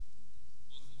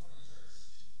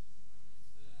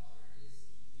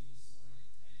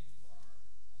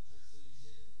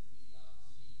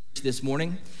preach this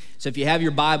morning. So if you have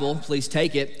your Bible, please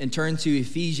take it and turn to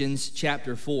Ephesians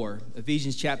chapter 4.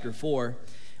 Ephesians chapter 4.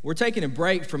 We're taking a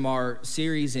break from our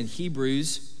series in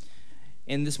Hebrews,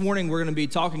 and this morning we're going to be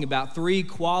talking about three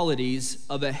qualities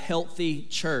of a healthy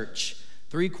church.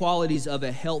 Three qualities of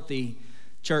a healthy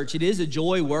church. It is a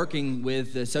joy working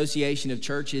with the Association of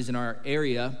Churches in our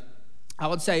area. I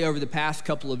would say over the past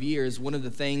couple of years, one of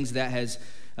the things that has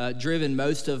driven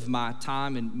most of my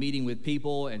time in meeting with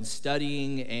people and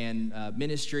studying and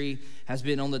ministry has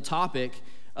been on the topic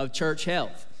of church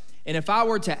health. And if I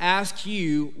were to ask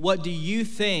you, what do you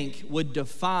think would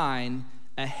define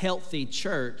a healthy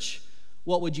church,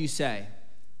 what would you say?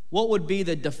 What would be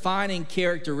the defining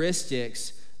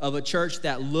characteristics of a church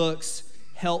that looks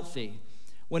healthy?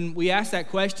 When we ask that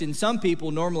question, some people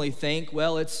normally think,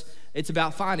 well, it's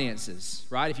about finances,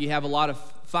 right? If you have a lot of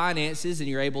finances and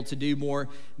you're able to do more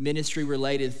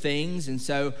ministry-related things, and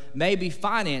so maybe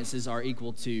finances are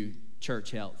equal to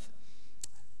church health.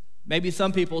 Maybe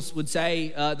some people would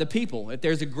say the people. If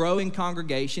there's a growing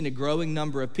congregation, a growing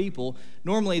number of people,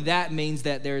 normally that means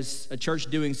that there's a church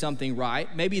doing something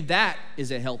right. Maybe that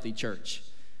is a healthy church.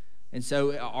 And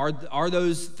so are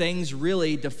those things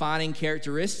really defining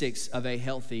characteristics of a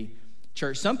healthy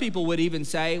church? Some people would even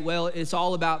say, well, it's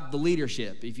all about the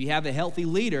leadership. If you have a healthy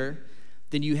leader,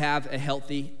 then you have a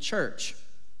healthy church.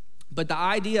 But the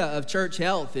idea of church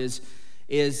health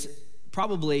is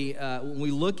probably, when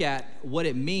we look at what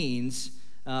it means,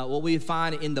 what we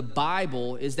find in the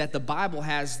Bible is that the Bible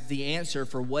has the answer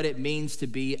for what it means to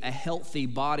be a healthy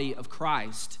body of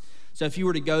Christ. So if you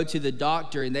were to go to the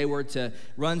doctor and they were to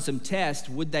run some tests,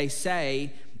 would they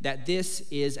say that this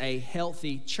is a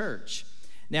healthy church?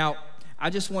 Now, I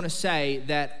just want to say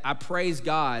that I praise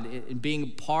God in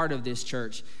being part of this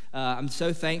church. I'm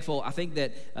so thankful. I think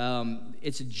that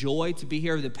it's a joy to be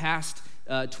here. Over the past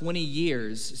 20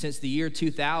 years, since the year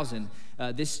 2000,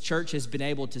 this church has been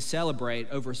able to celebrate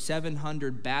over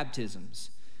 700 baptisms.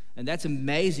 And that's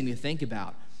amazing to think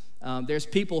about. There's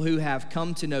people who have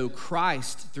come to know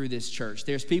Christ through this church.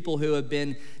 There's people who have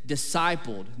been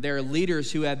discipled. There are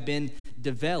leaders who have been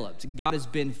developed. God has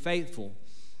been faithful.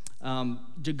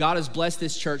 God has blessed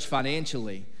this church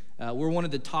financially. We're one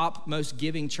of the top most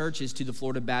giving churches to the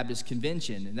Florida Baptist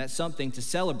Convention, and that's something to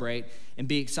celebrate and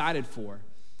be excited for.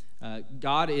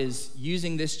 God is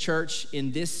using this church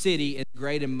in this city in a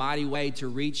great and mighty way to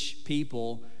reach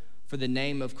people for the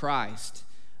name of Christ.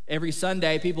 Every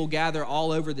Sunday, people gather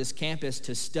all over this campus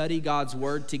to study God's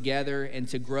Word together and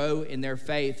to grow in their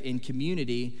faith in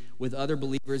community with other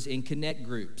believers in connect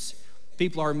groups.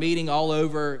 People are meeting all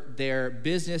over their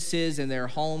businesses and their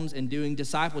homes and doing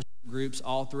discipleship groups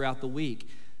all throughout the week.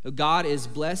 God is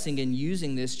blessing and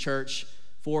using this church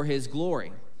for His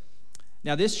glory.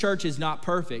 Now, this church is not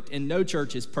perfect, and no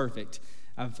church is perfect.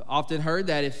 I've often heard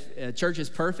that if a church is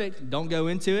perfect, don't go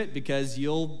into it because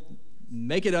you'll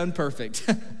make it unperfect.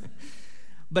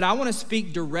 But I want to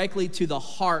speak directly to the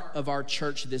heart of our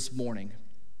church this morning,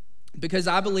 because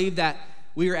I believe that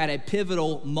we are at a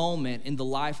pivotal moment in the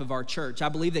life of our church. I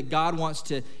believe that God wants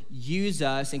to use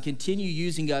us and continue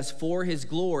using us for His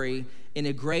glory in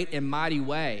a great and mighty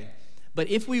way. But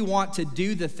if we want to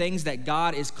do the things that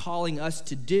God is calling us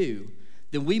to do,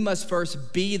 then we must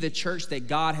first be the church that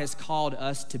God has called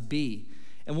us to be.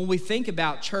 And when we think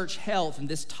about church health and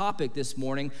this topic this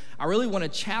morning, I really want to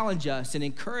challenge us and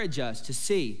encourage us to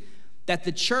see that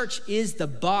the church is the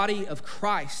body of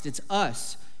Christ. It's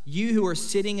us. You who are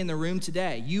sitting in the room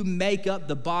today, you make up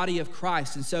the body of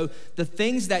Christ. And so the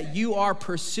things that you are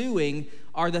pursuing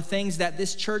are the things that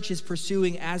this church is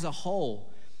pursuing as a whole.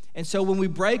 And so when we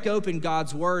break open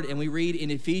God's Word and we read in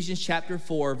Ephesians chapter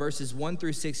 4, verses 1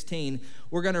 through 16,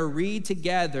 we're going to read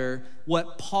together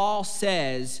what Paul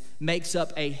says makes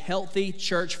up a healthy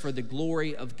church for the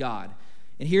glory of God.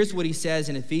 And here's what he says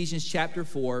in Ephesians chapter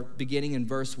 4, beginning in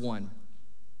verse 1.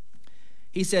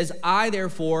 He says, I,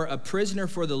 therefore, a prisoner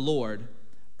for the Lord,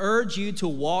 urge you to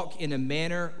walk in a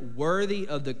manner worthy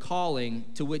of the calling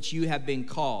to which you have been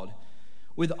called,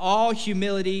 with all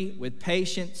humility, with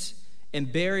patience,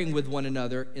 and bearing with one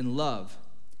another in love,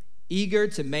 eager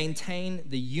to maintain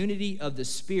the unity of the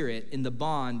Spirit in the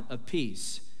bond of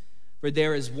peace. For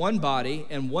there is one body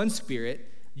and one Spirit,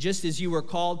 just as you were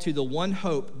called to the one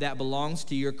hope that belongs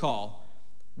to your call,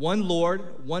 one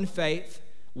Lord, one faith,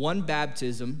 one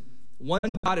baptism, one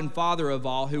God and Father of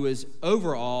all, who is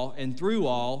over all and through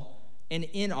all and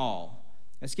in all.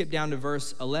 Let's skip down to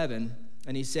verse 11,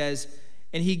 and he says,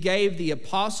 and He gave the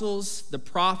apostles, the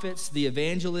prophets, the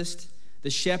evangelists, the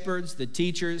shepherds, the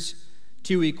teachers,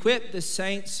 to equip the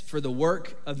saints for the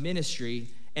work of ministry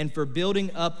and for building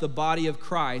up the body of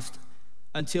Christ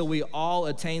until we all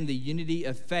attain the unity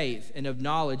of faith and of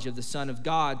knowledge of the Son of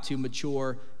God, to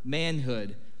mature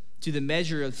manhood, to the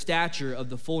measure of stature of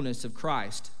the fullness of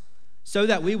Christ, so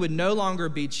that we would no longer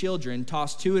be children,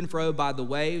 tossed to and fro by the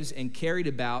waves and carried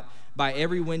about by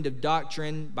every wind of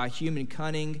doctrine, by human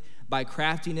cunning, by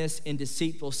craftiness and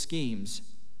deceitful schemes.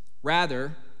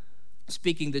 Rather,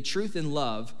 speaking the truth in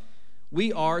love,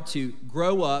 we are to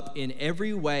grow up in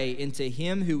every way into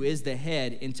him who is the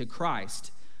head, into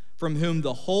Christ, from whom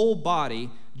the whole body,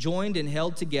 joined and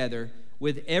held together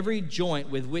with every joint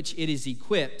with which it is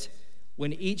equipped,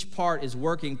 when each part is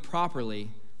working properly,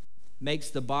 makes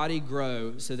the body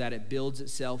grow so that it builds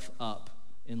itself up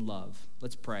in love.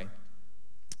 Let's pray.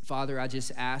 Father, I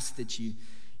just ask that you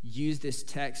use this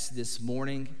text this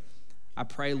morning. I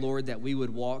pray, Lord, that we would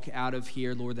walk out of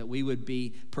here, Lord, that we would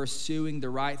be pursuing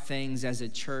the right things as a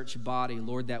church body,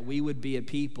 Lord, that we would be a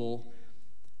people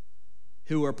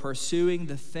who are pursuing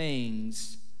the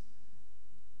things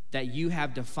that you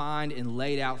have defined and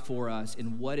laid out for us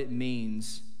and what it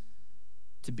means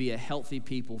to be a healthy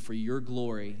people for your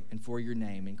glory and for your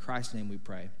name. In Christ's name we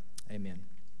pray. Amen.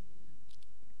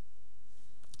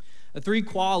 The three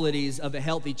qualities of a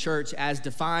healthy church as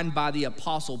defined by the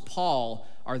Apostle Paul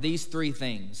are these three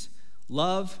things: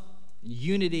 love,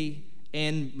 unity,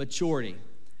 and maturity.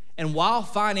 And while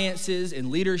finances and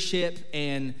leadership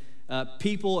and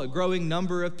people, a growing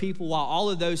number of people, while all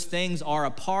of those things are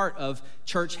a part of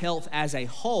church health as a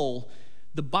whole,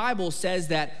 the Bible says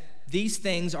that these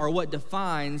things are what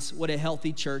defines what a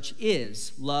healthy church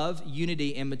is: love,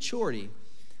 unity, and maturity.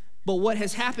 But what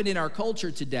has happened in our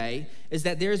culture today is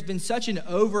that there's been such an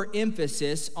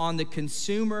overemphasis on the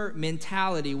consumer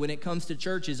mentality when it comes to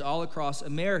churches all across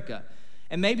America.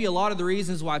 And maybe a lot of the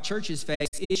reasons why churches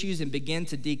face issues and begin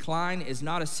to decline is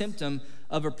not a symptom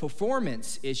of a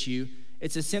performance issue,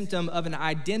 it's a symptom of an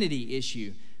identity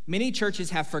issue. Many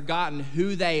churches have forgotten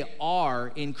who they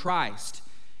are in Christ.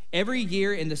 Every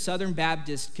year in the Southern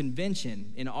Baptist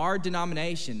Convention, in our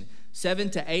denomination,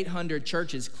 700 to 800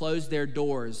 churches close their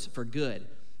doors for good.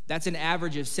 That's an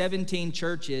average of 17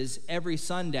 churches every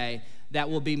Sunday that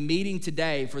will be meeting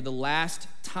today for the last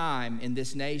time in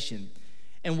this nation.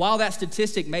 And while that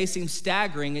statistic may seem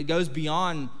staggering, it goes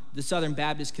beyond the Southern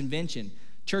Baptist Convention.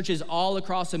 Churches all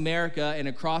across America and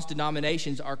across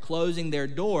denominations are closing their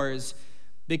doors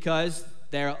because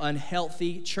they're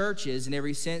unhealthy churches in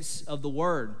every sense of the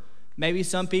word. Maybe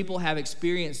some people have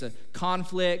experienced a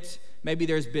conflict. Maybe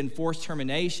there's been forced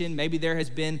termination. Maybe there has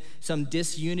been some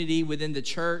disunity within the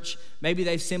church. Maybe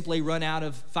they've simply run out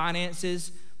of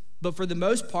finances. But for the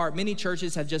most part, many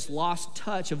churches have just lost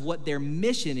touch of what their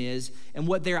mission is and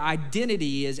what their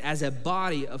identity is as a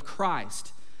body of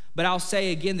Christ. But I'll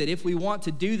say again that if we want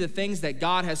to do the things that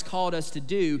God has called us to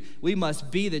do, we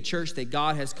must be the church that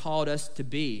God has called us to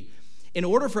be. In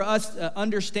order for us to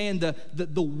understand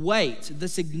the weight, the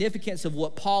significance of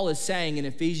what Paul is saying in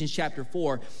Ephesians chapter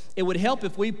 4, it would help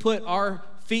if we put our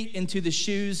feet into the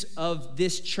shoes of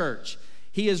this church.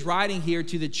 He is writing here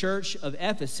to the church of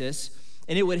Ephesus,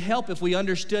 and it would help if we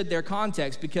understood their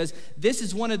context, because this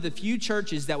is one of the few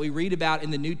churches that we read about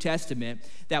in the New Testament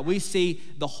that we see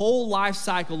the whole life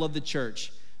cycle of the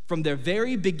church. From their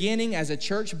very beginning as a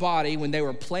church body when they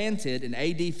were planted in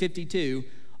AD 52,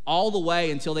 all the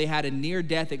way until they had a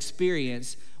near-death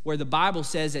experience where the Bible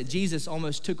says that Jesus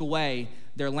almost took away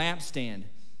their lampstand.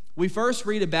 We first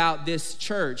read about this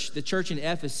church, the church in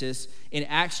Ephesus, in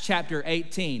Acts chapter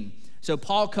 18. So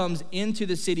Paul comes into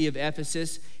the city of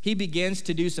Ephesus. He begins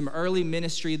to do some early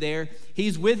ministry there.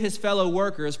 He's with his fellow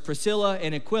workers, Priscilla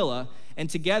and Aquila, and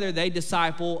together they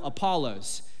disciple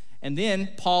Apollos. And then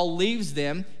Paul leaves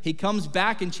them. He comes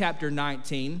back in chapter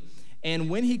 19, and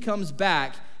when he comes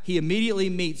back, he immediately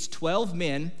meets 12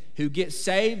 men who get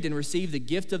saved and receive the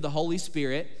gift of the Holy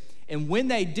Spirit. And when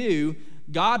they do,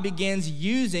 God begins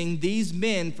using these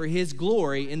men for his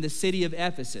glory in the city of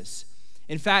Ephesus.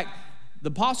 In fact, the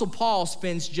Apostle Paul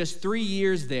spends just 3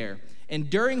 years there. And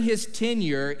during his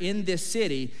tenure in this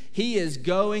city, he is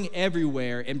going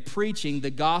everywhere and preaching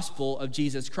the gospel of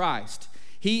Jesus Christ.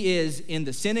 He is in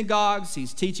the synagogues.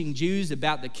 He's teaching Jews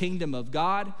about the kingdom of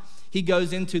God. He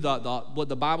goes into what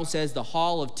the Bible says, the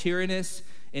hall of Tyrannus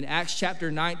in Acts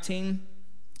chapter 19.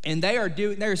 And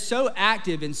they're so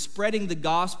active in spreading the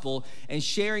gospel and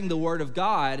sharing the word of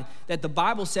God that the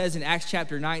Bible says in Acts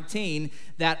chapter 19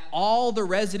 that all the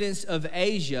residents of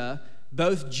Asia,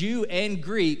 both Jew and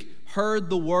Greek, heard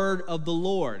the word of the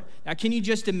Lord. Now, can you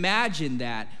just imagine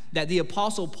that the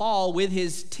Apostle Paul with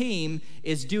his team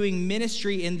is doing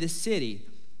ministry in this city?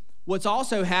 What's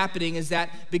also happening is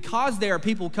that because there are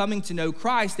people coming to know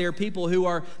Christ, there are people who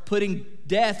are putting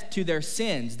death to their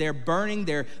sins. They're burning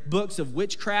their books of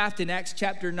witchcraft in Acts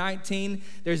chapter 19.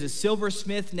 There's a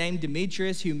silversmith named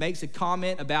Demetrius who makes a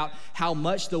comment about how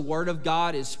much the word of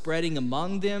God is spreading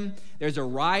among them. There's a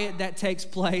riot that takes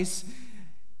place.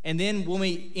 And then when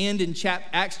we end in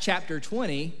Acts chapter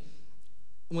 20,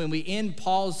 when we end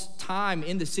Paul's time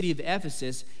in the city of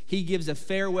Ephesus, he gives a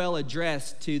farewell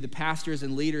address to the pastors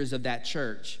and leaders of that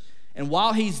church. And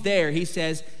while he's there, he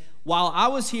says, while I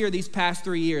was here these past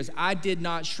 3 years, I did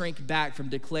not shrink back from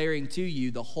declaring to you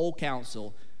the whole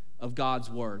counsel of God's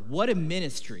word. What a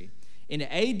ministry. In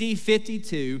AD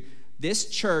 52, this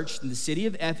church in the city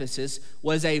of Ephesus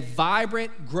was a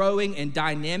vibrant, growing, and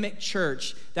dynamic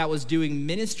church that was doing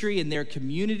ministry in their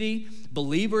community.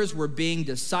 Believers were being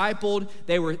discipled.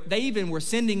 They even were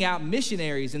sending out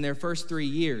missionaries in their first 3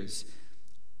 years.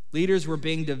 Leaders were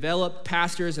being developed,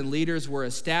 pastors and leaders were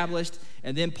established,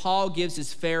 and then Paul gives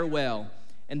his farewell.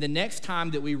 And the next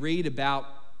time that we read about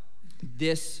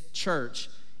this church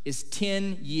is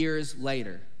 10 years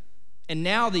later. And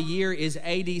now the year is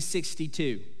AD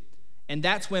 62. And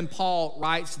that's when Paul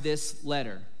writes this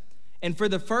letter. And for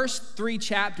the first 3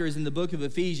 chapters in the book of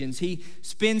Ephesians, he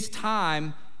spends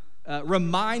time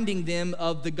reminding them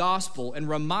of the gospel and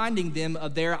reminding them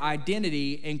of their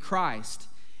identity in Christ.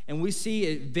 And we see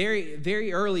it very,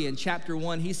 very early in chapter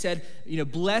 1. He said,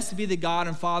 blessed be the God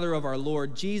and Father of our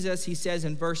Lord Jesus. He says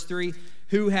in verse 3,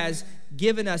 who has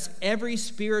given us every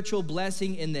spiritual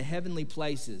blessing in the heavenly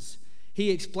places.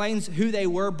 He explains who they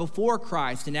were before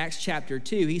Christ in Acts chapter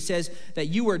 2. He says that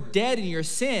you were dead in your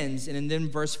sins. And then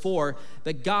verse 4,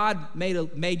 that God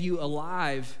made you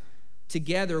alive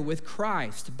together with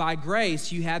Christ. By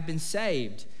grace you have been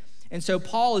saved. And so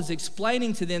Paul is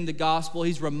explaining to them the gospel.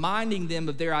 He's reminding them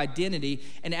of their identity.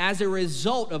 And as a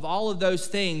result of all of those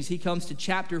things, he comes to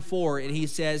chapter 4 and he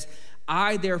says,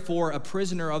 I, therefore, a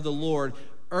prisoner of the Lord,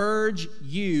 urge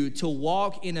you to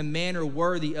walk in a manner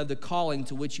worthy of the calling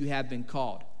to which you have been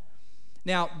called.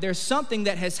 Now, there's something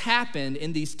that has happened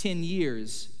in these 10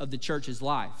 years of the church's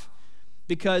life.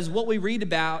 Because what we read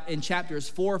about in chapters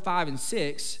 4, 5, and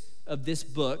 6 of this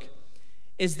book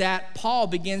is that Paul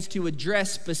begins to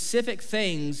address specific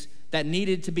things that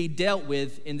needed to be dealt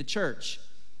with in the church.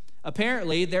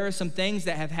 Apparently, there are some things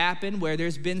that have happened where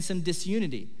there's been some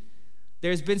disunity.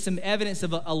 There's been some evidence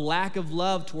of a lack of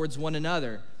love towards one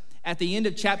another. At the end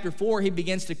of chapter 4, he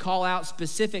begins to call out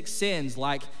specific sins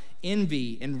like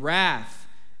envy and wrath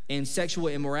and sexual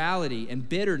immorality and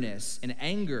bitterness and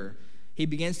anger. He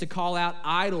begins to call out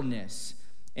idleness.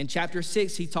 In chapter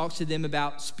 6, he talks to them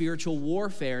about spiritual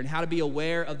warfare and how to be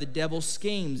aware of the devil's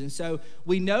schemes. And so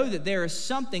we know that there is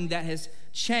something that has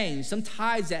changed, some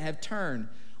tides that have turned.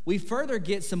 We further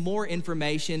get some more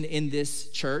information in this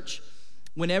church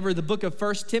whenever the book of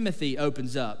 1 Timothy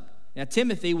opens up. Now,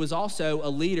 Timothy was also a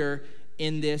leader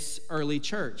in this early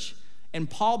church. And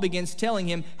Paul begins telling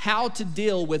him how to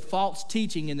deal with false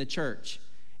teaching in the church.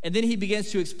 And then he begins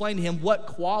to explain to him what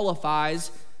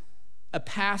qualifies a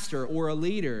pastor or a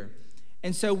leader.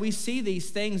 And so we see these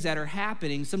things that are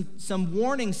happening. Some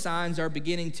warning signs are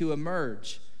beginning to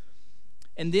emerge.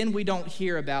 And then we don't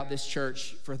hear about this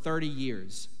church for 30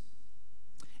 years.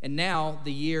 And now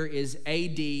the year is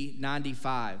AD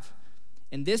 95.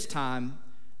 And this time,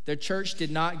 the church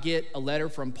did not get a letter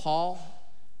from Paul.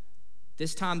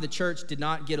 This time, the church did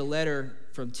not get a letter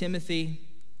from Timothy.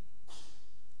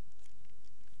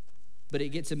 But it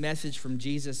gets a message from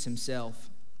Jesus himself.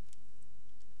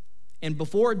 And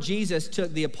before Jesus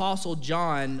took the Apostle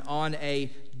John on a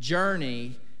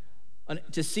journey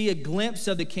to see a glimpse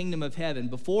of the kingdom of heaven,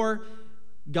 before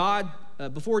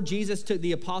Jesus took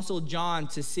the Apostle John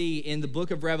to see in the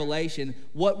book of Revelation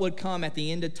what would come at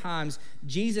the end of times,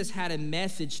 Jesus had a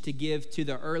message to give to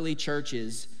the early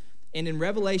churches. And in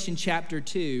Revelation chapter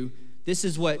 2, this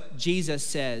is what Jesus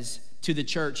says to the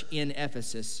church in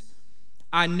Ephesus.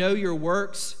 I know your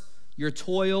works, your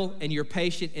toil, and your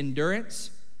patient endurance,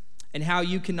 and how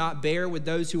you cannot bear with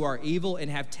those who are evil,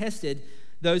 and have tested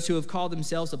those who have called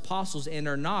themselves apostles and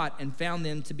are not, and found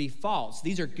them to be false.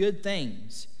 These are good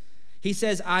things. He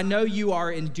says, I know you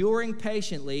are enduring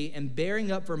patiently and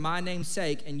bearing up for my name's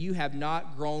sake, and you have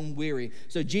not grown weary.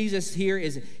 So Jesus here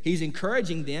he's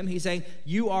encouraging them. He's saying,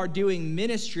 you are doing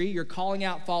ministry. You're calling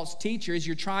out false teachers.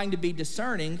 You're trying to be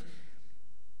discerning.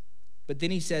 But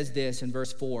then he says this in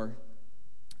verse 4,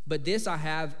 but this I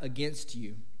have against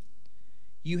you.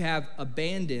 You have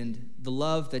abandoned the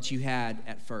love that you had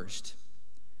at first.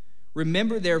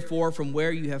 Remember, therefore, from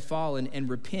where you have fallen, and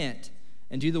repent,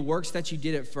 and do the works that you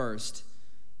did at first.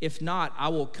 If not, I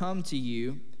will come to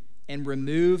you and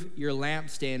remove your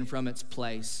lampstand from its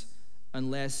place,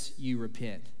 unless you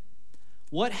repent.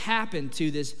 What happened to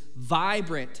this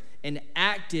vibrant and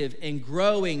active and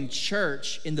growing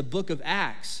church in the book of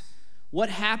Acts? What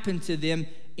happened to them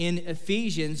in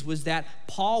Ephesians was that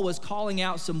Paul was calling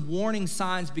out some warning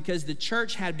signs because the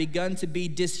church had begun to be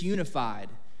disunified.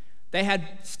 They had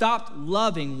stopped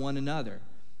loving one another.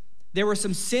 There were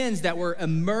some sins that were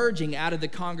emerging out of the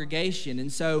congregation.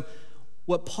 And so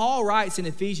what Paul writes in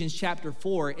Ephesians chapter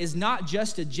 4 is not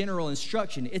just a general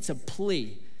instruction, it's a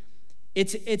plea.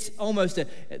 It's almost,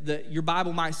 your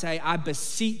Bible might say, I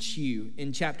beseech you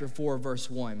in chapter 4, verse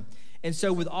 1. And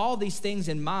so with all these things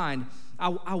in mind,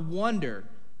 I wonder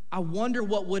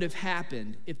what would have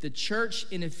happened if the church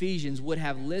in Ephesians would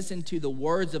have listened to the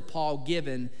words of Paul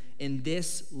given in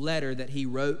this letter that he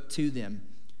wrote to them.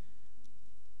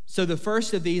 So the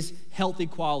first of these healthy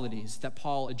qualities that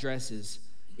Paul addresses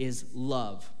is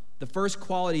love. The first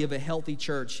quality of a healthy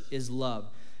church is love.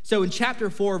 So in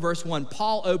chapter 4, verse 1,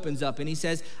 Paul opens up and he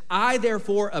says, I,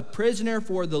 therefore, a prisoner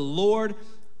for the Lord,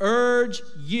 urge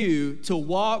you to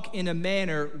walk in a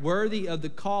manner worthy of the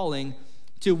calling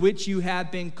to which you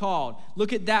have been called.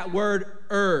 Look at that word,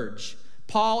 urge.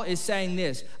 Paul is saying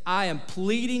this, I am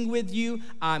pleading with you,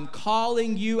 I'm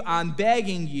calling you, I'm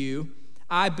begging you,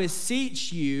 I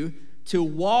beseech you to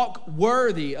walk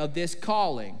worthy of this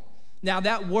calling. Now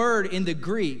that word in the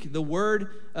Greek, the word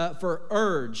for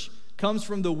urge, comes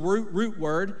from the root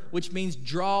word, which means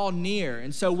draw near.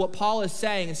 And so what Paul is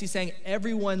saying is he's saying,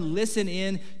 everyone listen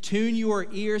in, tune your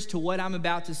ears to what I'm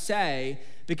about to say,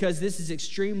 because this is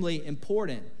extremely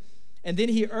important. And then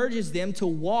he urges them to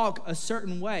walk a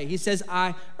certain way. He says,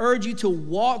 I urge you to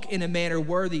walk in a manner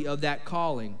worthy of that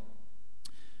calling.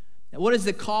 Now, what is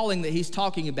the calling that he's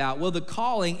talking about? Well, the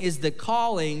calling is the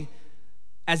calling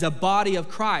as a body of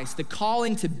Christ, the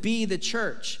calling to be the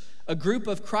church, a group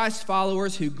of Christ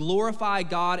followers who glorify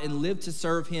God and live to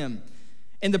serve him.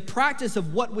 And the practice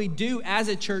of what we do as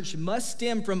a church must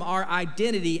stem from our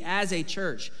identity as a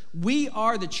church. We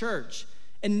are the church.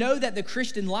 And know that the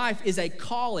Christian life is a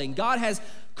calling. God has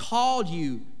called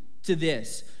you to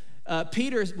this.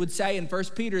 Peter would say in 1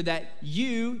 Peter that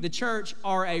you, the church,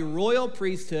 are a royal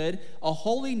priesthood, a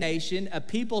holy nation, a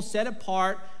people set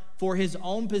apart for his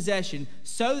own possession,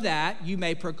 so that you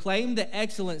may proclaim the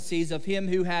excellencies of him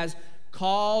who has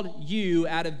called you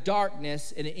out of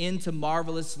darkness and into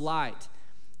marvelous light.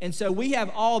 And so we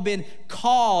have all been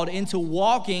called into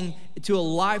walking to a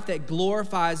life that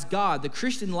glorifies God. The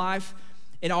Christian life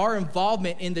and our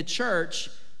involvement in the church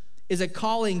is a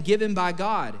calling given by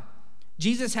God.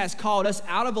 Jesus has called us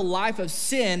out of a life of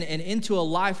sin and into a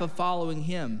life of following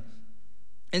him.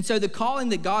 And so the calling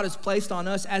that God has placed on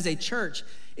us as a church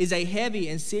is a heavy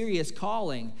and serious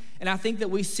calling. And I think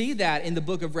that we see that in the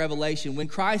book of Revelation. When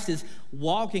Christ is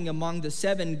walking among the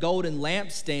 7 golden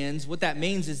lampstands, what that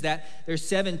means is that there's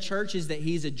 7 churches that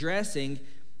he's addressing.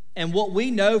 And what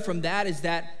we know from that is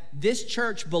that this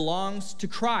church belongs to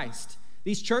Christ.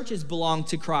 These churches belong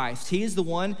to Christ. He is the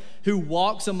one who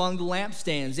walks among the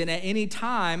lampstands. And at any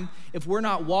time, if we're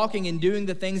not walking and doing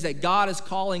the things that God is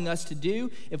calling us to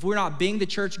do, if we're not being the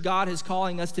church God is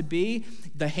calling us to be,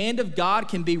 the hand of God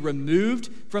can be removed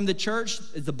from the church.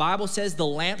 As the Bible says, the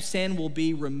lampstand will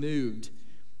be removed.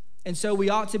 And so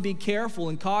we ought to be careful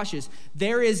and cautious.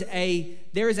 There is a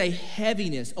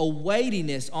heaviness, a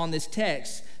weightiness on this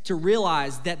text to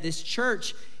realize that this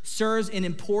church serves an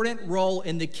important role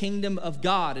in the kingdom of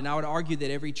God, and I would argue that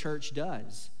every church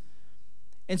does.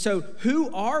 And so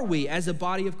who are we as a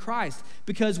body of Christ?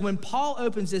 Because when Paul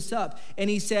opens this up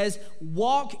and he says,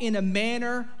 walk in a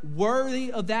manner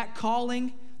worthy of that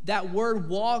calling, that word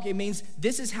walk, it means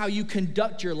this is how you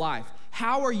conduct your life.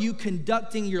 How are you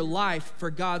conducting your life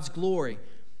for God's glory?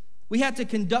 We have to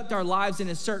conduct our lives in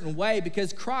a certain way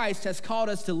because Christ has called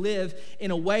us to live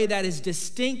in a way that is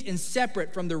distinct and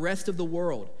separate from the rest of the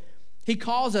world. He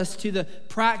calls us to the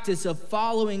practice of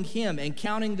following him and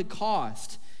counting the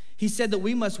cost. He said that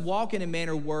we must walk in a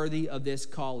manner worthy of this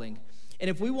calling. And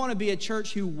if we want to be a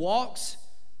church who walks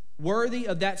worthy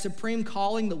of that supreme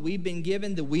calling that we've been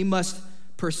given, then we must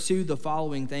pursue the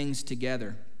following things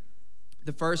together.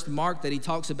 The first mark that he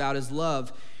talks about is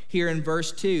love. Here in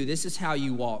verse 2, this is how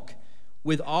you walk.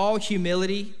 With all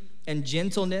humility and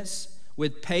gentleness,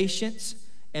 with patience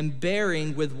and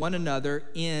bearing with one another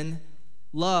in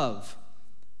love.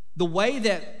 The way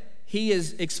that he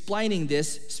is explaining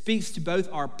this speaks to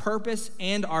both our purpose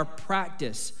and our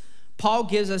practice. Paul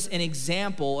gives us an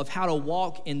example of how to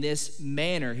walk in this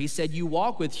manner. He said, you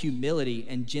walk with humility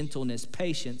and gentleness,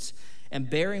 patience, and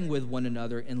bearing with one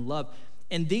another in love.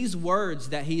 And these words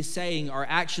that he's saying are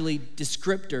actually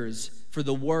descriptors for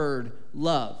the word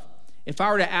love. If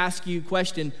I were to ask you a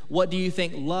question, what do you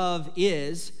think love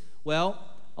is? Well,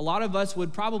 a lot of us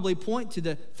would probably point to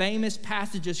the famous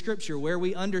passage of Scripture where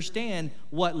we understand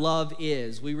what love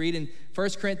is. We read in 1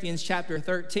 Corinthians chapter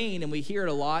 13, and we hear it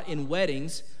a lot in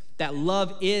weddings, that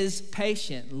love is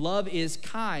patient, love is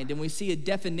kind, and we see a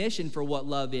definition for what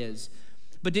love is.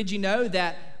 But did you know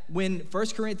that when 1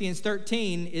 Corinthians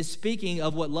 13 is speaking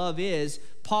of what love is,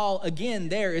 Paul, again,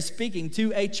 there is speaking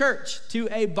to a church, to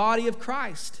a body of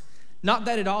Christ. Not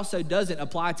that it also doesn't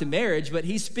apply to marriage, but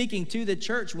he's speaking to the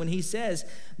church when he says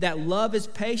that love is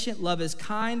patient, love is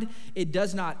kind, it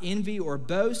does not envy or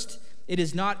boast, it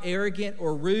is not arrogant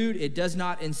or rude, it does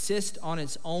not insist on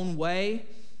its own way,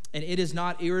 and it is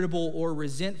not irritable or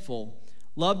resentful.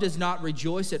 Love does not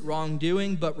rejoice at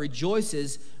wrongdoing, but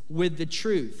rejoices with the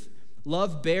truth.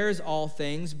 Love bears all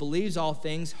things, believes all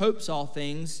things, hopes all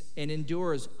things, and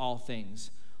endures all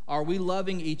things. Are we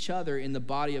loving each other in the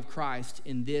body of Christ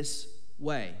in this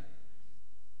way?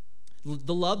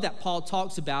 The love that Paul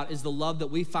talks about is the love that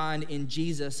we find in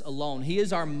Jesus alone. He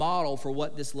is our model for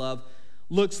what this love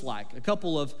looks like. A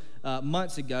couple of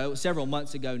months ago, several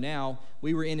months ago now,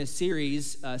 we were in a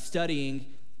series studying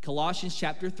Colossians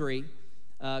chapter 3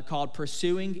 called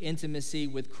Pursuing Intimacy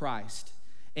with Christ.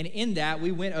 And in that,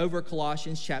 we went over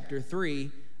Colossians chapter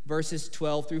 3, verses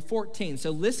 12 through 14.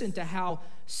 So listen to how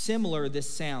similar this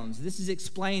sounds. This is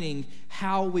explaining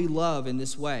how we love in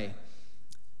this way.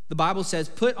 The Bible says,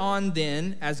 "Put on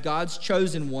then, as God's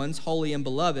chosen ones, holy and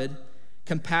beloved,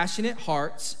 compassionate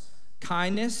hearts,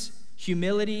 kindness,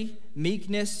 humility,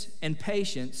 meekness, and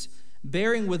patience,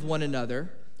 bearing with one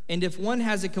another, and if one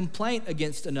has a complaint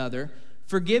against another,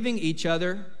 forgiving each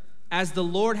other, as the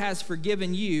Lord has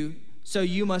forgiven you, so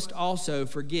you must also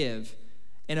forgive.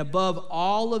 And above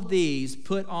all of these,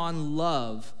 put on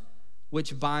love,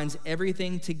 which binds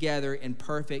everything together in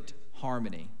perfect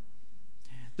harmony."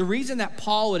 The reason that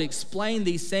Paul would explain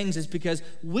these things is because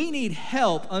we need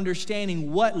help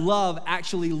understanding what love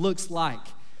actually looks like.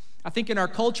 I think in our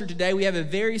culture today, we have a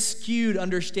very skewed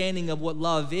understanding of what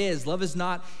love is. Love is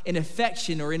not an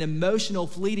affection or an emotional,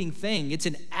 fleeting thing. It's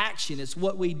an action. It's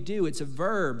what we do. It's a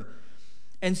verb.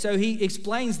 And so he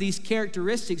explains these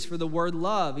characteristics for the word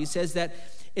love. He says that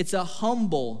it's a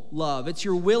humble love. It's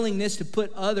your willingness to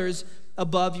put others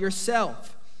above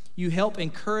yourself. You help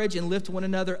encourage and lift one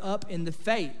another up in the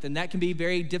faith, and that can be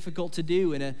very difficult to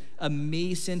do in a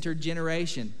me-centered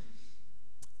generation.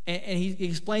 And he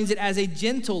explains it as a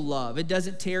gentle love. It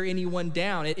doesn't tear anyone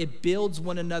down. It builds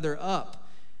one another up,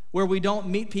 where we don't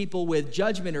meet people with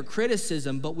judgment or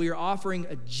criticism, but we are offering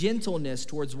a gentleness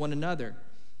towards one another.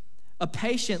 A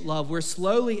patient love, we're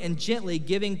slowly and gently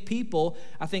giving people,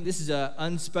 I think this is an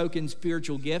unspoken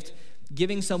spiritual gift,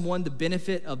 giving someone the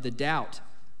benefit of the doubt.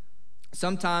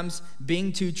 Sometimes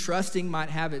being too trusting might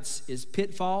have its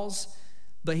pitfalls,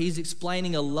 but he's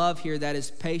explaining a love here that is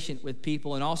patient with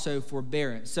people and also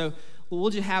forbearance. So we'll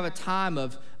just have a time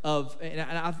of and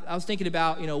I was thinking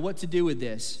about, what to do with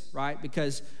this, right?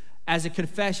 Because as a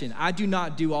confession, I do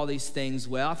not do all these things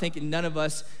well. I think none of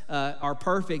us are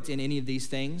perfect in any of these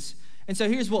things. And so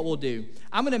here's what we'll do.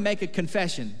 I'm going to make a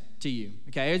confession to you,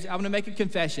 okay? I'm going to make a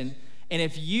confession, and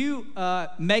if you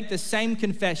make the same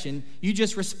confession, you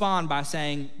just respond by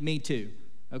saying, "Me too,"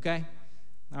 okay?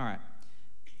 All right.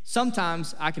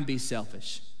 Sometimes I can be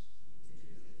selfish.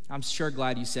 I'm sure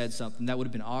glad you said something. That would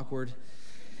have been awkward.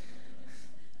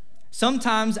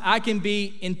 Sometimes I can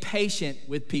be impatient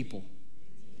with people.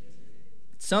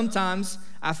 Sometimes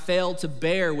I fail to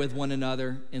bear with one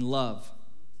another in love.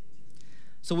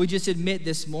 So we just admit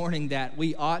this morning that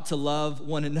we ought to love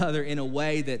one another in a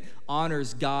way that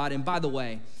honors God. And by the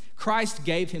way, Christ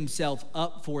gave himself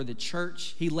up for the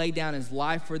church. He laid down his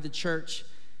life for the church.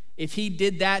 If he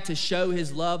did that to show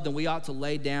his love, then we ought to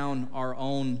lay down our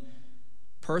own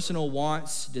personal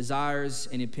wants, desires,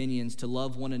 and opinions to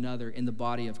love one another in the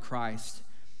body of Christ.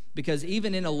 Because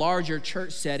even in a larger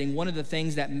church setting, one of the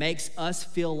things that makes us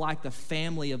feel like the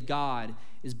family of God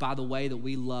is by the way that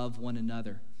we love one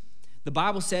another. The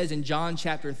Bible says in John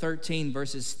chapter 13,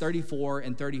 verses 34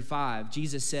 and 35,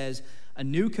 Jesus says, "A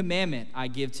new commandment I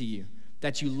give to you,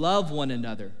 that you love one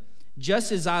another.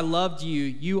 Just as I loved you,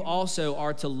 you also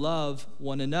are to love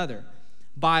one another.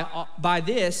 By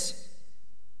this,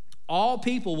 all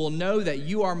people will know that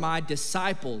you are my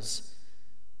disciples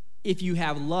if you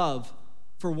have love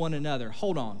for one another."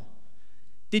 Hold on.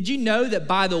 Did you know that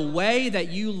by the way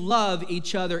that you love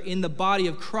each other in the body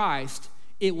of Christ,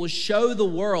 it will show the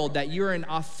world that you're an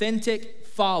authentic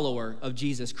follower of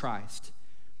Jesus Christ?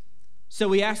 So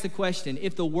we ask the question,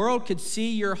 if the world could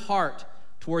see your heart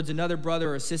towards another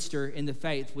brother or sister in the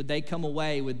faith, would they come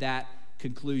away with that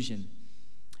conclusion?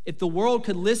 If the world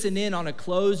could listen in on a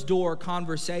closed-door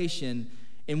conversation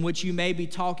in which you may be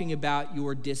talking about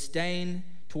your disdain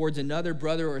towards another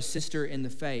brother or sister in the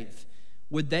faith,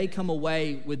 would they come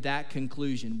away with that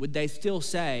conclusion? Would they still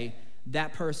say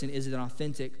that person is an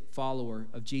authentic follower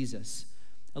of Jesus?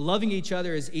 Loving each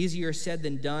other is easier said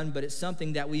than done, but it's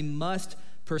something that we must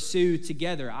pursue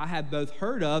together. I have both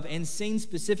heard of and seen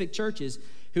specific churches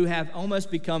who have almost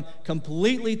become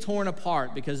completely torn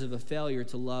apart because of a failure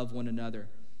to love one another.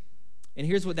 And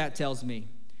here's what that tells me.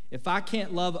 If I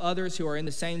can't love others who are in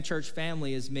the same church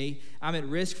family as me, I'm at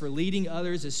risk for leading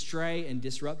others astray and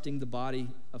disrupting the body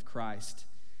of Christ.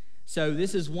 So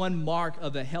this is one mark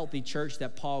of a healthy church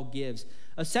that Paul gives.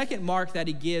 A second mark that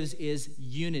he gives is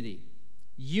unity.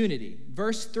 Unity.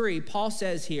 Verse 3, Paul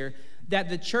says here that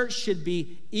the church should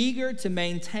be eager to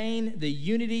maintain the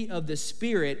unity of the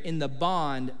Spirit in the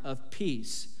bond of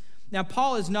peace. Now,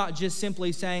 Paul is not just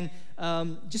simply saying,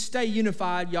 just stay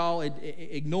unified, y'all,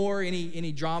 ignore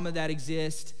any drama that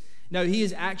exists. No, he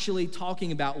is actually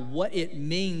talking about what it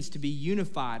means to be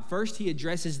unified. First, he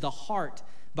addresses the heart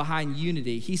behind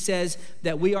unity. He says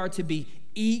that we are to be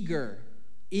eager,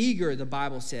 the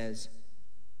Bible says,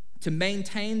 to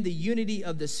maintain the unity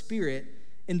of the Spirit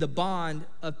in the bond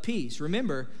of peace.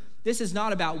 Remember, this is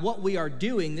not about what we are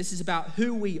doing. This is about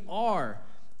who we are.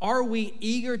 Are we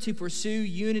eager to pursue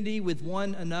unity with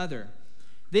one another?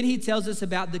 Then he tells us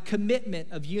about the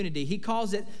commitment of unity. He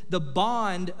calls it the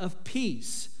bond of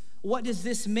peace. What does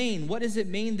this mean? What does it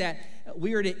mean that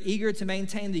we are eager to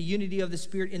maintain the unity of the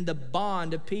Spirit in the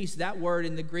bond of peace? That word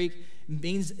in the Greek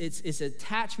means it's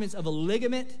attachments of a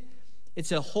ligament.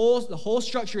 The whole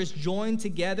structure is joined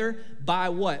together by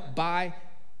what? By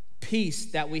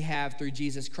peace that we have through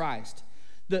Jesus Christ.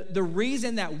 The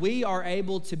reason that we are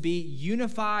able to be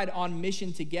unified on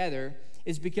mission together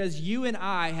is because you and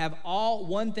I have all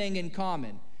one thing in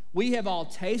common. We have all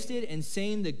tasted and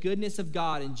seen the goodness of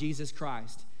God in Jesus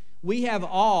Christ. We have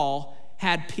all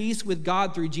had peace with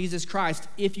God through Jesus Christ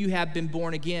if you have been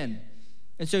born again.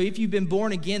 And so if you've been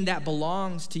born again, that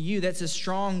belongs to you. That's a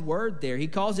strong word there. He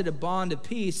calls it a bond of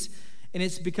peace, and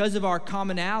it's because of our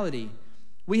commonality.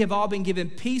 We have all been given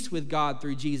peace with God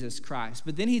through Jesus Christ.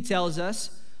 But then he tells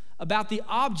us about the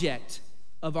object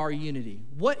of our unity.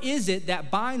 What is it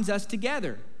that binds us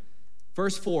together?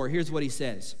 Verse 4, here's what he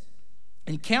says.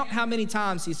 And count how many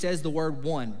times he says the word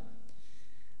one.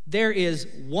 There is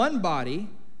one body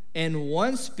and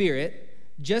one Spirit,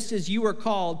 just as you were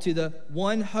called to the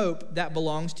one hope that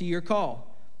belongs to your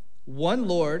call. One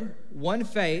Lord, one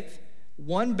faith,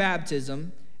 one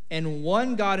baptism, and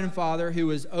one God and Father who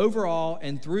is over all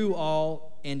and through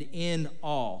all and in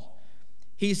all.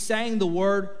 He's saying the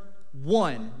word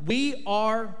one. We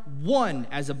are one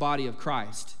as a body of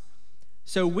Christ.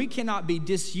 So we cannot be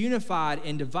disunified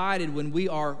and divided when we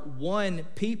are one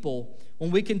people.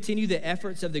 When we continue the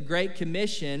efforts of the Great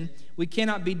Commission, we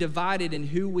cannot be divided in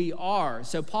who we are.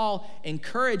 So Paul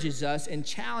encourages us and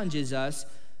challenges us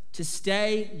to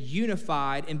stay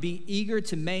unified and be eager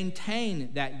to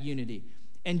maintain that unity.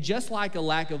 And just like a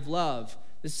lack of love,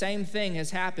 the same thing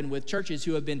has happened with churches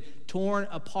who have been torn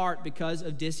apart because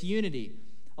of disunity.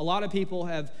 A lot of people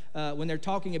have, when they're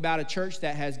talking about a church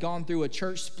that has gone through a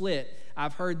church split,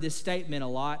 I've heard this statement a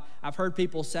lot. I've heard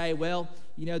people say, well,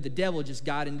 you know, the devil just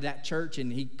got into that church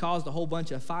and he caused a whole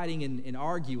bunch of fighting and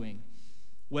arguing.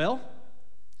 Well,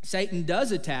 Satan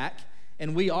does attack,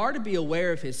 and we are to be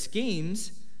aware of his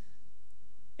schemes.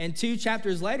 And 2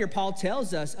 chapters later, Paul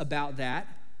tells us about that.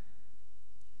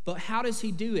 But how does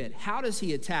he do it? How does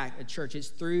he attack a church? It's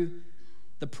through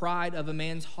the pride of a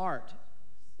man's heart.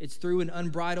 It's through an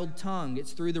unbridled tongue.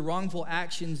 It's through the wrongful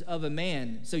actions of a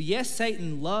man. So yes,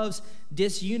 Satan loves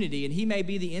disunity, and he may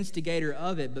be the instigator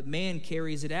of it, but man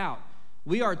carries it out.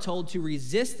 We are told to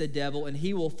resist the devil, and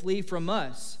he will flee from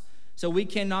us. So we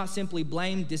cannot simply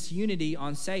blame disunity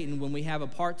on Satan when we have a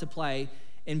part to play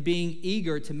in being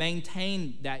eager to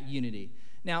maintain that unity.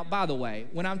 Now, by the way,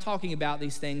 when I'm talking about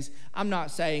these things, I'm not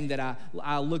saying that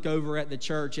I look over at the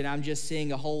church and I'm just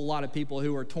seeing a whole lot of people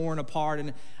who are torn apart.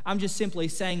 And I'm just simply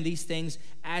saying these things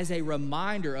as a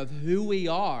reminder of who we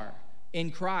are in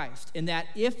Christ. And that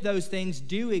if those things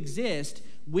do exist,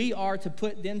 we are to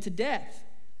put them to death.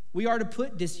 We are to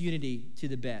put disunity to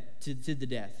the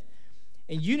death.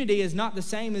 And unity is not the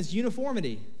same as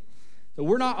uniformity. So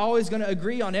we're not always going to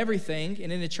agree on everything.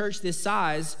 And in a church this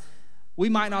size, we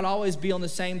might not always be on the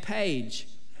same page.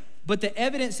 But the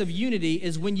evidence of unity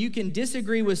is when you can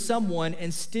disagree with someone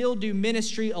and still do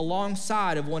ministry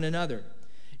alongside of one another.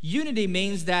 Unity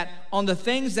means that on the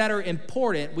things that are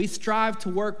important, we strive to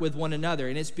work with one another.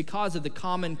 And it's because of the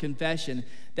common confession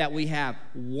that we have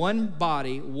one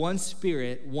body, one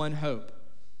Spirit, one hope.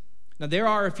 Now, there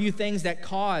are a few things that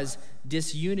cause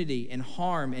disunity and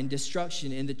harm and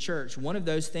destruction in the church. One of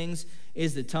those things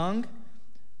is the tongue.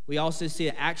 We also see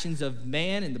the actions of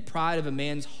man and the pride of a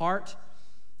man's heart.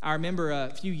 I remember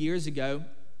a few years ago,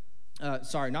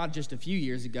 not just a few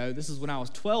years ago, this is when I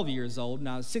was 12 years old and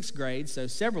I was 6th grade, so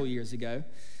several years ago.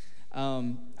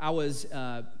 I was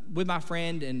with my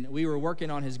friend and we were working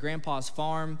on his grandpa's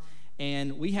farm,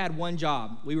 and we had one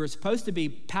job. We were supposed to be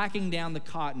packing down the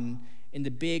cotton in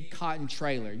the big cotton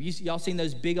trailer. Y'all seen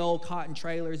those big old cotton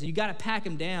trailers? And you got to pack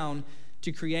them down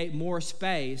to create more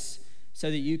space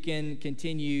so that you can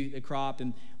continue the crop.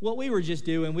 And what we were just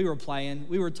doing, we were playing.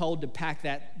 We were told to pack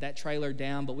that trailer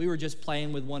down, but we were just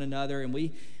playing with one another. And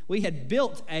we had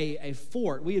built a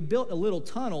fort. We had built a little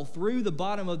tunnel through the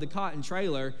bottom of the cotton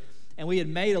trailer, and we had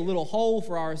made a little hole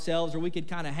for ourselves where we could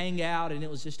kind of hang out, and it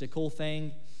was just a cool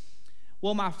thing.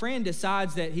 Well, my friend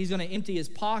decides that he's going to empty his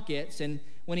pockets, and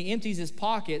when he empties his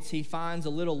pockets, he finds a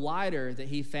little lighter that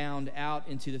he found out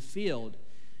into the field.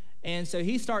 And so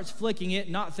he starts flicking it,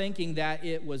 not thinking that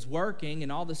it was working,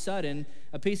 and all of a sudden,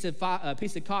 a piece of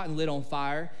cotton lit on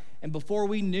fire, and before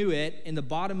we knew it, in the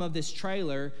bottom of this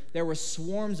trailer, there were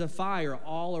swarms of fire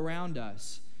all around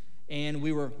us. And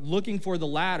we were looking for the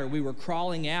ladder. We were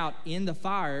crawling out in the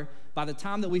fire. By the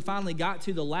time that we finally got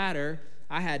to the ladder,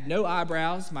 I had no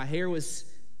eyebrows. My hair was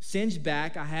singed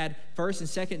back. I had 1st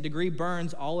and 2nd degree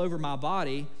burns all over my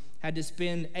body. Had to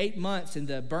spend 8 months in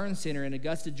the burn center in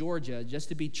Augusta, Georgia, just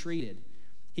to be treated.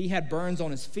 He had burns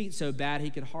on his feet so bad he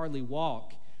could hardly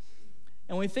walk.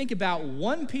 And when we think about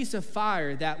one piece of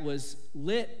fire that was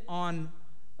lit on,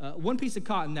 one piece of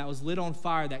cotton that was lit on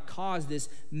fire that caused this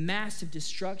massive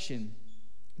destruction,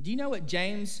 do you know what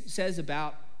James says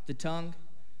about the tongue?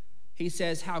 He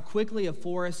says, how quickly a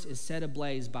forest is set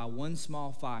ablaze by one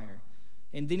small fire.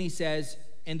 And then he says,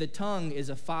 and the tongue is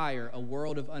a fire, a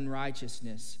world of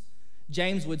unrighteousness.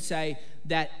 James would say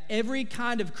that every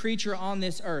kind of creature on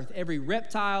this earth, every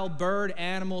reptile, bird,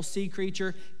 animal, sea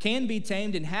creature can be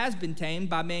tamed and has been tamed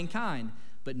by mankind,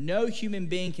 but no human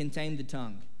being can tame the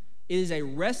tongue. It is a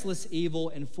restless evil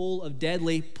and full of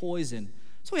deadly poison.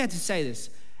 So we have to say this.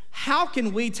 How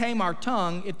can we tame our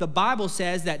tongue if the Bible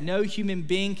says that no human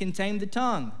being can tame the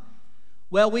tongue?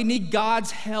 Well, we need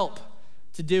God's help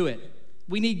to do it.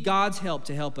 We need God's help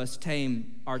to help us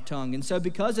tame our tongue. And so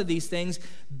because of these things,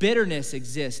 bitterness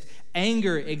exists,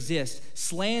 anger exists,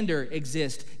 slander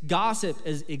exists, gossip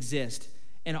exists.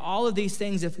 And all of these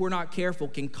things, if we're not careful,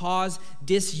 can cause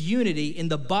disunity in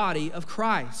the body of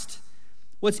Christ.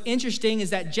 What's interesting is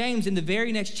that James, in the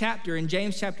very next chapter, in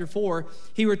James chapter 4,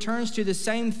 he returns to the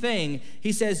same thing.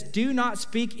 He says, do not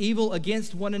speak evil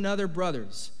against one another,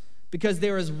 brothers, because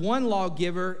there is one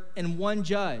lawgiver and one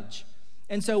judge.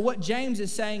 And so what James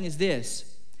is saying is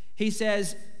this. He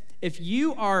says, if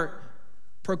you are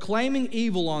proclaiming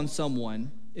evil on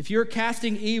someone, if you're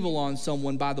casting evil on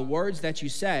someone by the words that you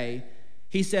say,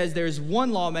 he says there's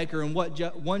one lawmaker and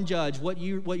one judge. What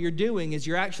you're doing is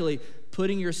you're actually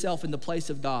putting yourself in the place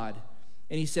of God.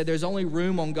 And he said there's only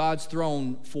room on God's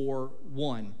throne for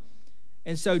one.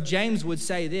 And so James would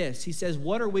say this. He says,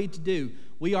 what are we to do?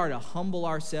 We are to humble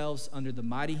ourselves under the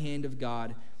mighty hand of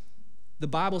God. The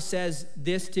Bible says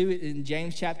this too in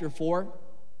James chapter 4,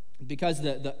 because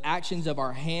the actions of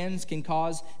our hands can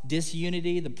cause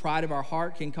disunity, the pride of our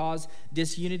heart can cause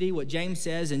disunity. What James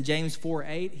says in James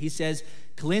 4:8, he says,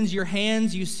 cleanse your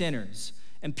hands, you sinners,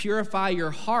 and purify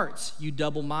your hearts, you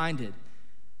double-minded.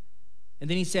 And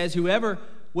then he says, whoever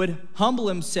would humble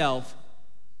himself,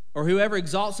 or whoever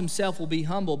exalts himself will be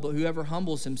humbled, but whoever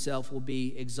humbles himself will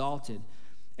be exalted.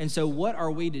 And so what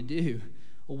are we to do?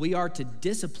 Well, we are to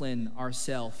discipline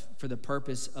ourselves for the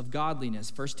purpose of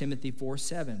godliness, 1 Timothy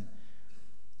 4:7.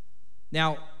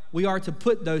 Now, we are to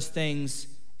put those things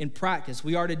in practice.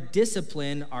 We are to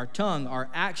discipline our tongue, our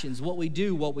actions, what we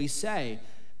do, what we say,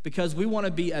 because we want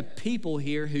to be a people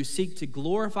here who seek to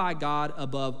glorify God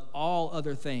above all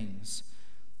other things.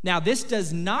 Now, this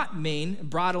does not mean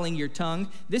bridling your tongue.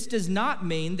 This does not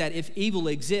mean that if evil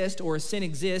exists or a sin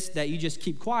exists, that you just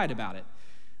keep quiet about it.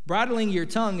 Bridling your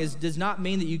tongue does not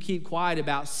mean that you keep quiet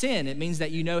about sin. It means that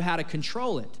you know how to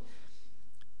control it.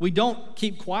 We don't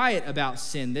keep quiet about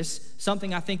sin. This is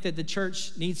something I think that the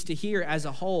church needs to hear as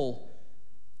a whole.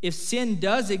 If sin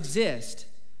does exist,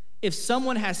 if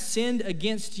someone has sinned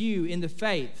against you in the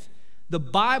faith, the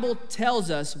Bible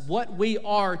tells us what we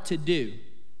are to do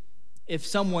if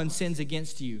someone sins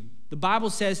against you. The Bible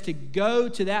says to go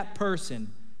to that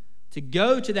person,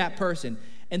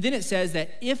 And then it says that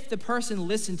if the person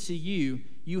listens to you,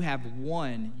 you have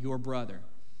won your brother.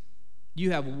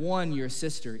 You have won your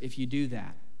sister if you do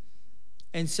that.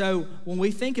 And so when we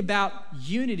think about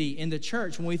unity in the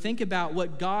church, when we think about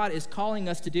what God is calling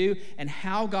us to do and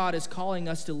how God is calling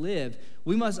us to live,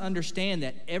 we must understand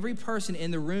that every person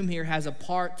in the room here has a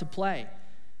part to play.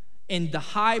 In the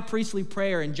high priestly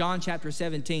prayer in John chapter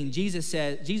 17,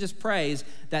 Jesus prays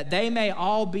that they may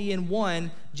all be in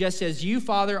one, just as you,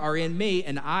 Father, are in me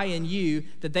and I in you,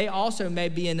 that they also may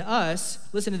be in us.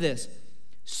 Listen to this.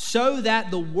 So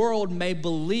that the world may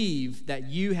believe that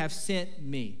you have sent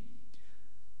me.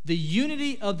 The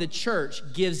unity of the church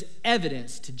gives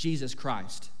evidence to Jesus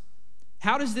Christ.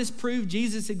 How does this prove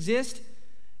Jesus exists?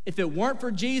 If it weren't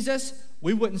for Jesus,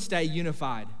 we wouldn't stay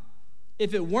unified.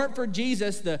 If it weren't for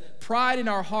Jesus, the pride in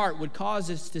our heart would cause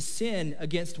us to sin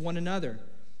against one another.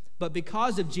 But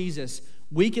because of Jesus,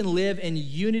 we can live in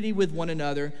unity with one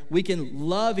another. We can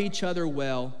love each other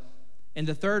well. And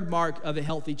the third mark of a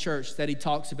healthy church that he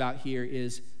talks about here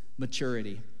is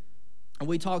maturity. And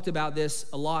we talked about this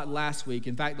a lot last week.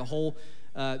 In fact, the whole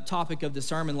topic of the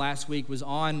sermon last week was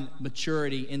on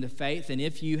maturity in the faith. And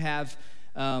if you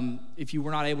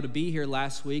were not able to be here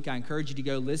last week, I encourage you to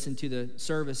go listen to the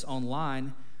service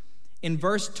online. In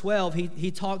verse 12,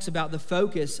 he talks about the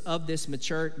focus of this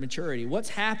maturity. What's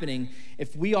happening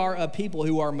if we are a people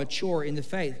who are mature in the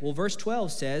faith? Well, verse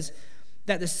 12 says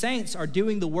that the saints are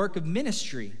doing the work of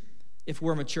ministry if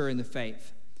we're mature in the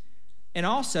faith. And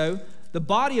also, the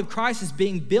body of Christ is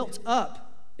being built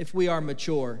up if we are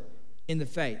mature in the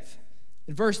faith.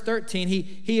 In verse 13,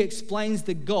 he explains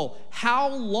the goal. How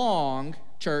long,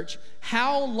 church,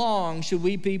 how long should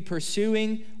we be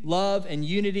pursuing love and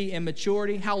unity and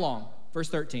maturity? How long? Verse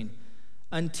 13.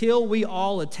 Until we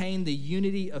all attain the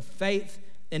unity of faith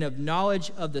and of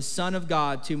knowledge of the Son of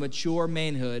God to mature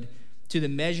manhood, to the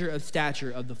measure of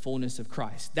stature of the fullness of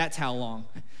Christ. That's how long.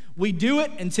 We do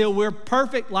it until we're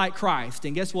perfect like Christ.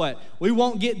 And guess what? We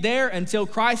won't get there until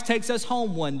Christ takes us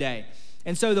home one day.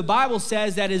 And so the Bible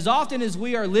says that as often as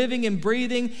we are living and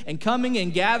breathing and coming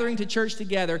and gathering to church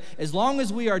together, as long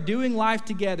as we are doing life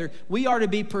together, we are to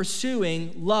be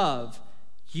pursuing love,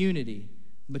 unity,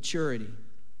 maturity.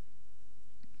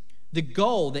 The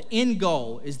goal, the end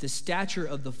goal, is the stature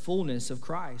of the fullness of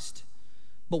Christ.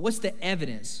 But what's the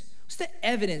evidence? What's the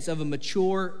evidence of a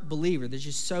mature believer? There's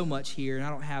just so much here, and I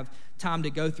don't have time to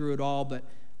go through it all, but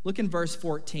look in verse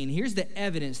 14. Here's the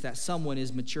evidence that someone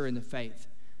is mature in the faith.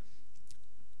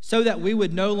 So that we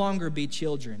would no longer be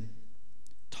children,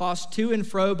 tossed to and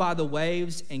fro by the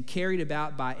waves and carried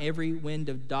about by every wind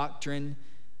of doctrine,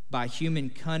 by human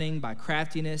cunning, by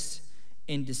craftiness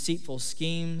and deceitful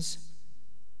schemes.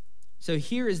 So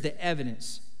here is the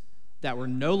evidence that we're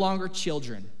no longer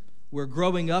children. We're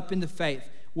growing up in the faith.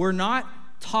 We're not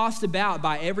tossed about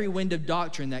by every wind of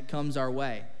doctrine that comes our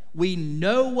way. We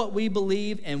know what we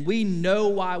believe, and we know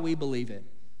why we believe it.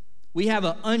 We have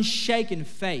an unshaken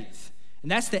faith,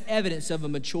 and that's the evidence of a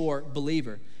mature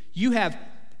believer. You have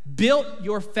built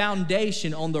your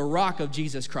foundation on the rock of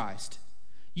Jesus Christ.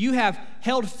 You have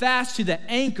held fast to the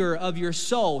anchor of your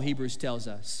soul, Hebrews tells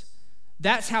us.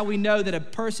 That's how we know that a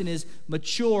person is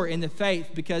mature in the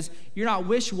faith, because you're not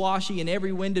wish-washy in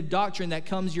every wind of doctrine that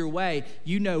comes your way.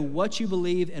 You know what you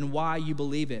believe and why you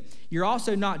believe it. You're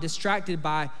also not distracted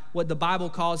by what the Bible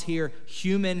calls here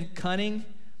human cunning.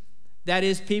 That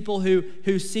is, people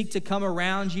who seek to come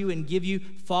around you and give you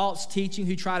false teaching,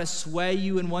 who try to sway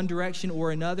you in one direction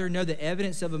or another. No, the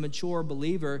evidence of a mature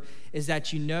believer is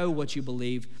that you know what you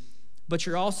believe, but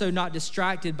you're also not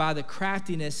distracted by the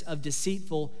craftiness of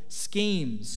deceitful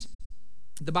schemes.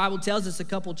 The Bible tells us a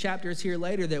couple chapters here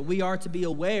later that we are to be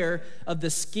aware of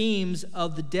the schemes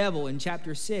of the devil in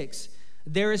chapter 6.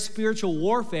 There is spiritual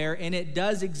warfare, and it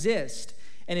does exist.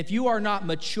 And if you are not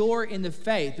mature in the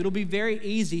faith, it'll be very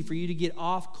easy for you to get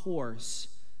off course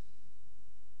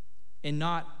and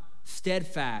not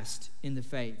steadfast in the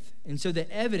faith. And so the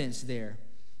evidence there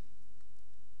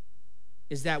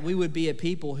is that we would be a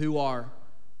people who are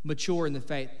mature in the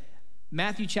faith.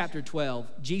 Matthew chapter 12,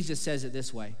 Jesus says it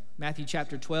this way. Matthew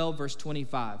chapter 12, verse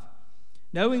 25.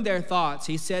 Knowing their thoughts,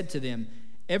 he said to them,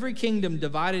 every kingdom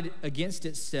divided against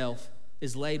itself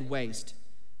is laid waste,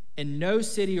 and no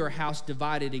city or house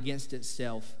divided against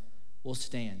itself will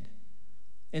stand.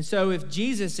 And so if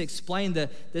Jesus explained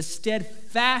the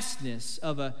steadfastness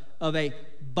of a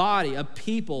body, a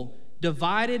people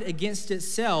divided against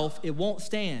itself, it won't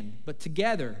stand. But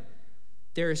together,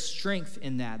 there is strength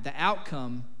in that, the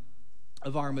outcome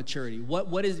of our maturity.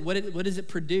 What does it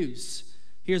produce?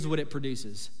 Here's what it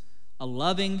produces: a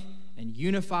loving and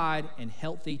unified and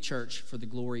healthy church for the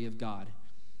glory of God.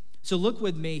 So look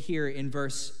with me here in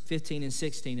verse 15 and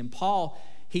 16. And Paul,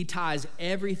 he ties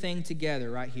everything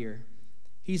together right here.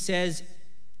 He says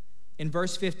in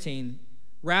verse 15,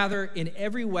 Rather, in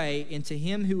every way, into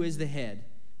him who is the head,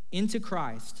 into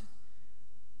Christ,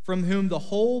 from whom the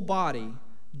whole body,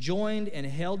 joined and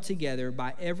held together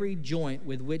by every joint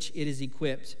with which it is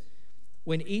equipped,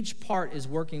 when each part is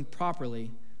working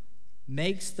properly,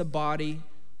 makes the body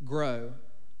grow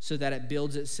so that it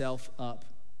builds itself up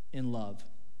in love.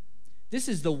 This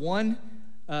is the one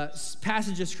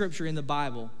passage of Scripture in the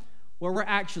Bible where we're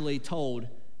actually told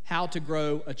how to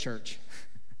grow a church.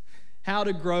 How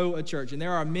to grow a church. And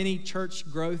there are many church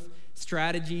growth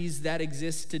strategies that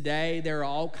exist today. There are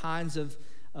all kinds of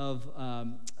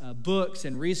books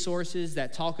and resources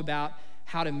that talk about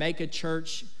how to make a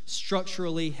church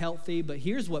structurally healthy. But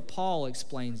here's what Paul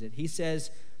explains it. He says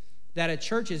that a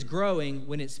church is growing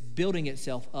when it's building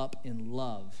itself up in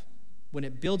love. When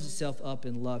it builds itself up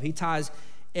in love. He ties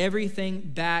everything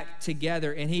back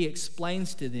together, and he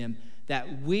explains to them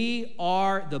that we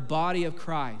are the body of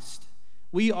Christ.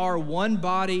 We are one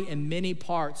body and many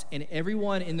parts, and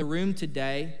everyone in the room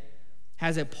today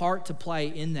has a part to play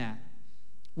in that.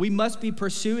 We must be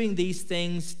pursuing these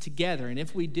things together, and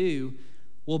if we do,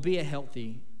 we'll be a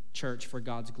healthy church for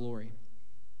God's glory.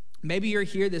 Maybe you're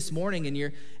here this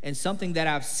morning and something that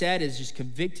I've said has just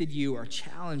convicted you or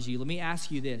challenged you. Let me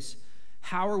ask you this.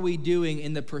 How are we doing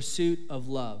in the pursuit of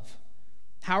love?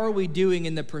 How are we doing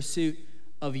in the pursuit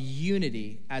of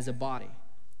unity as a body?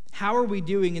 How are we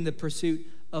doing in the pursuit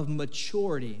of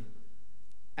maturity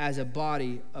as a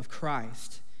body of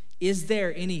Christ? Is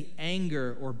there any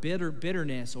anger or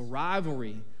bitterness or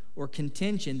rivalry or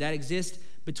contention that exists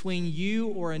between you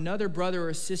or another brother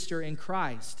or sister in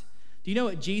Christ? Do you know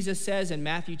what Jesus says in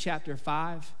Matthew chapter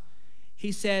 5?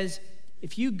 He says,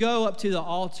 if you go up to the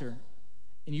altar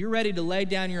and you're ready to lay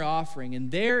down your offering,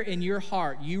 and there in your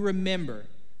heart you remember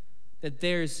that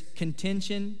there's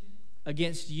contention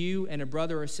against you and a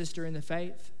brother or sister in the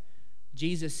faith,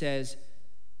 Jesus says,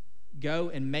 go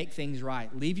and make things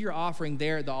right. Leave your offering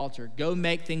there at the altar. Go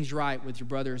make things right with your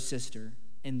brother or sister,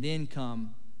 and then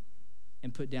come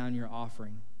and put down your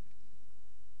offering.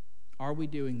 Are we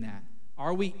doing that?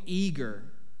 Are we eager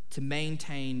to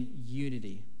maintain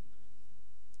unity?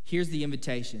 Here's the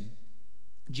invitation.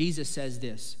 Jesus says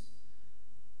this,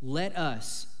 let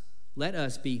us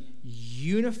be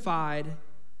unified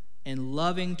and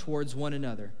loving towards one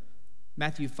another.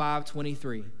 Matthew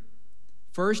 5:23.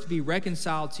 First be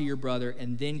reconciled to your brother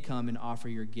and then come and offer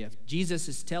your gift. Jesus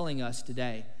is telling us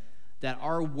today that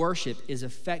our worship is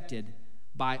affected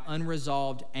by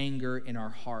unresolved anger in our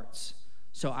hearts.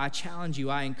 So I challenge you,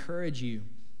 I encourage you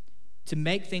to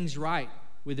make things right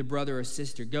with a brother or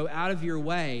sister. Go out of your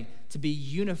way to be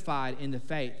unified in the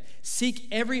faith. Seek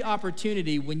every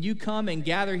opportunity when you come and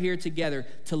gather here together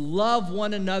to love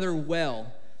one another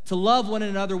well, to love one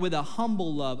another with a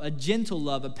humble love, a gentle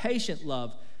love, a patient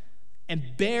love,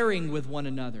 and bearing with one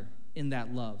another in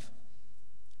that love.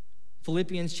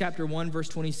 Philippians chapter 1, verse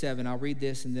 27. I'll read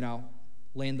this and then I'll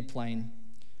land the plane.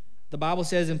 The Bible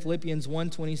says in Philippians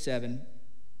 1:27,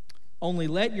 only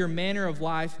let your manner of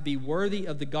life be worthy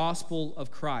of the gospel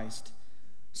of Christ,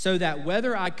 so that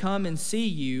whether I come and see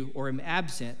you or am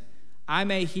absent, I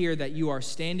may hear that you are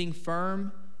standing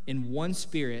firm in one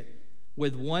spirit,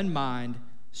 with one mind,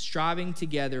 striving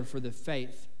together for the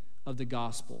faith of the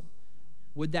gospel.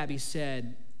 Would that be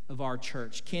said of our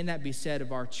church? Can that be said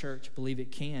of our church? I believe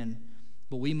it can,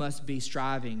 but we must be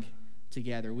striving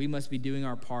together. We must be doing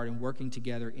our part and working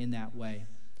together in that way.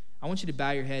 I want you to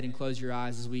bow your head and close your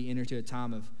eyes as we enter to a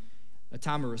time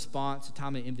of response, a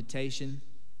time of invitation.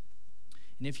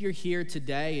 And if you're here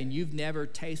today and you've never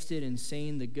tasted and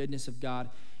seen the goodness of God,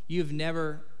 you've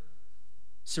never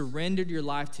surrendered your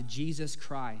life to Jesus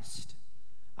Christ,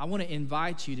 I want to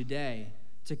invite you today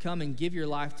to come and give your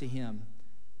life to him.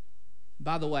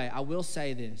 By the way, I will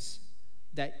say this,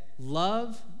 that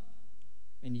love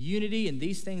and unity and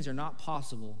these things are not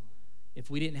possible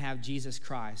if we didn't have Jesus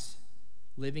Christ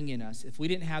living in us, if we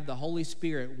didn't have the Holy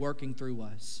Spirit working through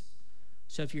us.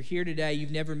 So if you're here today,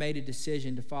 you've never made a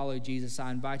decision to follow Jesus,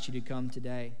 I invite you to come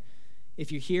today.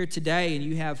 If you're here today and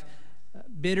you have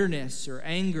bitterness or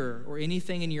anger or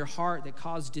anything in your heart that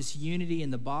caused disunity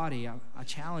in the body, I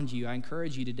challenge you, I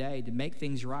encourage you today to make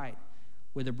things right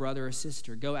with a brother or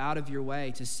sister. Go out of your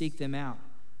way to seek them out,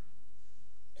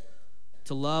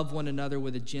 to love one another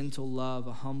with a gentle love,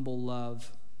 a humble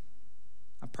love.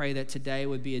 I pray that today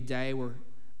would be a day where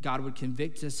God would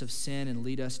convict us of sin and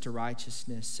lead us to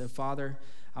righteousness. So, Father,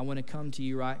 I want to come to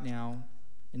you right now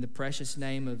in the precious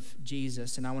name of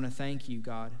Jesus, and I want to thank you,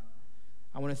 God.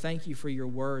 I want to thank you for your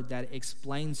word that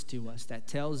explains to us, that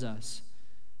tells us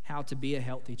how to be a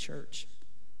healthy church.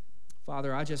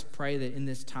 Father, I just pray that in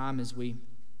this time as we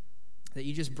that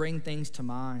you just bring things to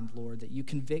mind, Lord, that you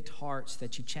convict hearts,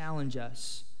 that you challenge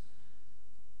us.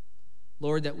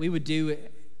 Lord, that we would do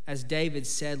as David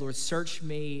said, Lord, search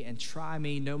me and try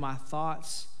me, know my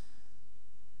thoughts.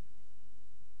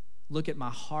 Look at my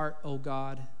heart, O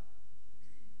God.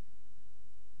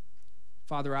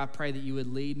 Father, I pray that you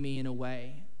would lead me in a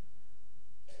way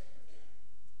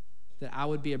that I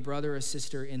would be a brother or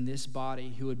sister in this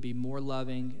body who would be more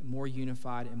loving, more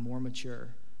unified, and more mature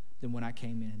than when I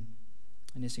came in.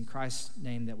 And it's in Christ's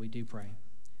name that we do pray.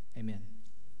 Amen.